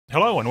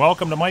Hello and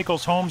welcome to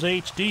Michael's Homes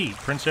HD,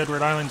 Prince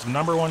Edward Island's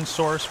 #1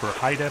 source for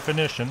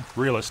high-definition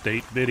real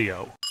estate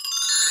video.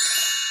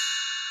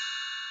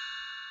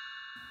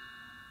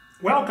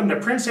 Welcome to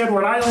Prince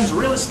Edward Island's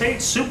Real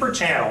Estate Super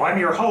Channel. I'm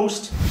your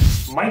host,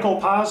 Michael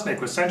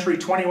Poczynek with Century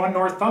 21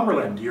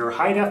 Northumberland, your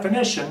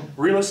high-definition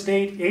real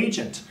estate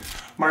agent,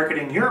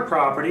 marketing your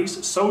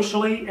properties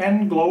socially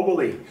and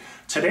globally.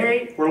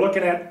 Today, we're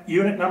looking at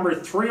unit number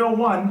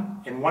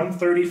 301 in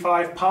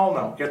 135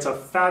 Poczynek. It's a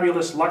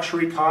fabulous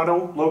luxury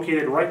condo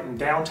located right in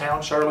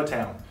downtown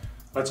Charlottetown.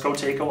 Let's go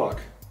take a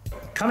look.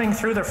 Coming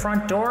through the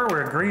front door,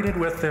 we're greeted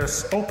with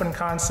this open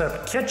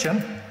concept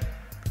kitchen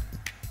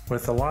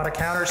with a lot of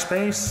counter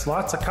space,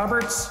 lots of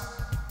cupboards,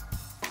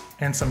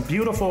 and some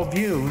beautiful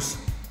views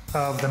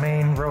of the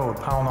main road,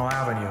 Poczynek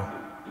Avenue.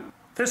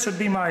 This would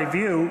be my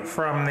view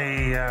from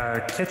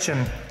the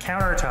kitchen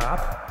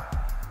countertop.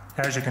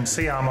 As you can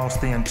see,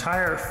 almost the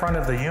entire front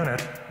of the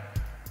unit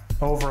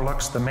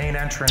overlooks the main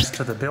entrance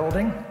to the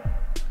building.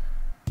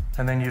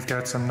 And then you've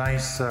got some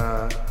nice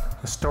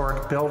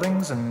historic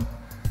buildings and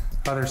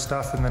other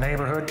stuff in the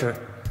neighborhood to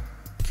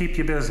keep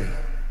you busy.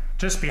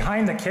 Just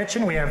behind the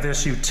kitchen, we have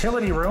this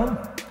utility room,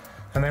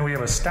 and then we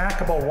have a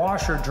stackable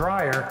washer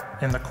dryer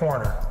in the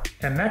corner.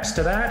 And next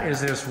to that is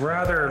this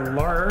rather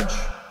large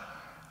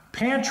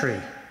pantry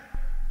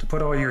to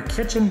put all your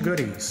kitchen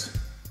goodies.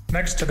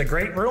 Next to the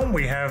great room,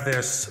 we have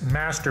this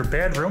master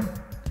bedroom.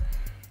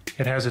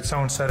 It has its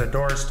own set of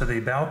doors to the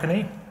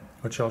balcony,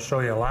 which I'll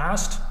show you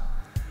last.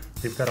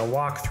 You've got a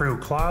walk-through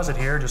closet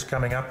here just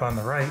coming up on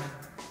the right.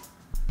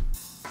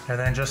 And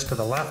then just to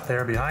the left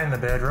there, behind the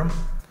bedroom,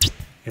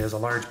 is a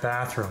large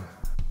bathroom.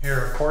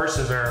 Here, of course,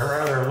 is our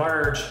rather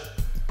large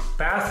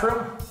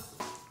bathroom.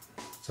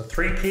 It's a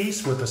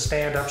three-piece with a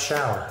stand-up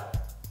shower.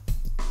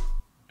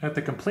 At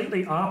the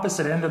completely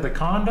opposite end of the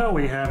condo,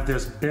 we have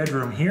this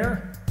bedroom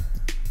here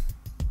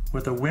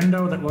with a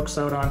window that looks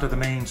out onto the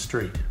main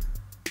street.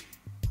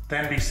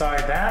 Then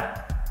beside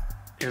that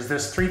is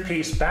this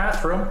three-piece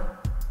bathroom,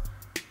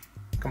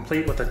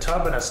 complete with a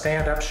tub and a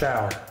stand-up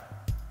shower.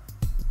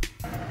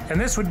 And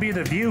this would be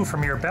the view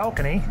from your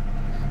balcony.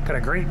 Got a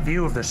great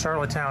view of the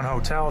Charlottetown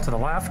Hotel to the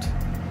left.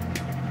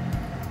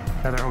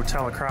 Another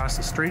hotel across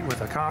the street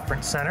with a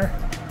conference center.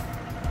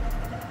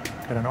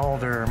 Got an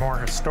older, more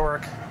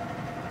historic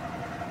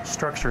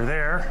structure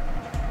there.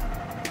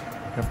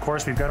 And of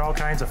course, we've got all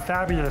kinds of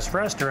fabulous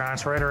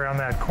restaurants right around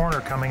that corner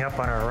coming up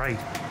on our right.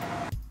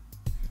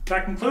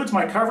 That concludes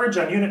my coverage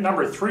on unit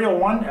number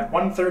 301 at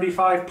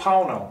 135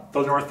 Poczynek,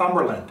 the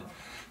Northumberland.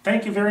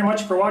 Thank you very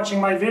much for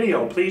watching my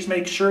video. Please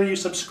make sure you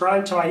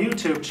subscribe to my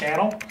YouTube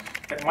channel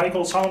at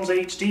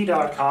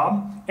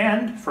michaelshomeshd.com.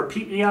 And for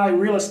PEI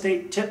real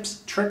estate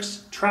tips,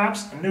 tricks,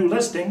 traps, and new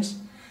listings,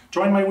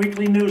 join my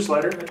weekly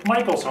newsletter at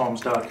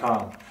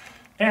michaelshomes.com.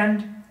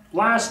 And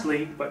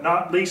lastly, but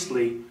not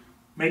leastly,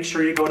 make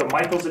sure you go to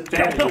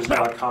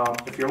michaelsadvantages.com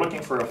if you're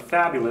looking for a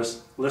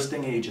fabulous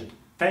listing agent.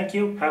 Thank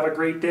you, have a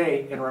great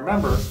day, and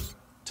remember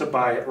to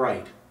buy it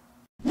right.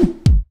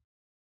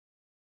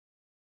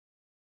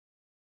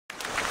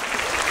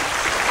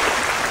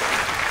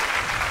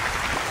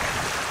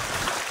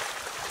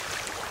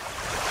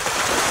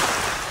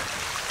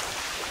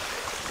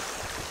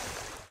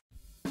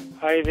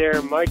 Hi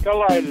there,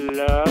 Michael. I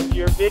love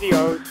your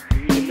videos.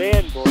 You the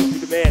man, boy. You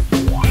the man.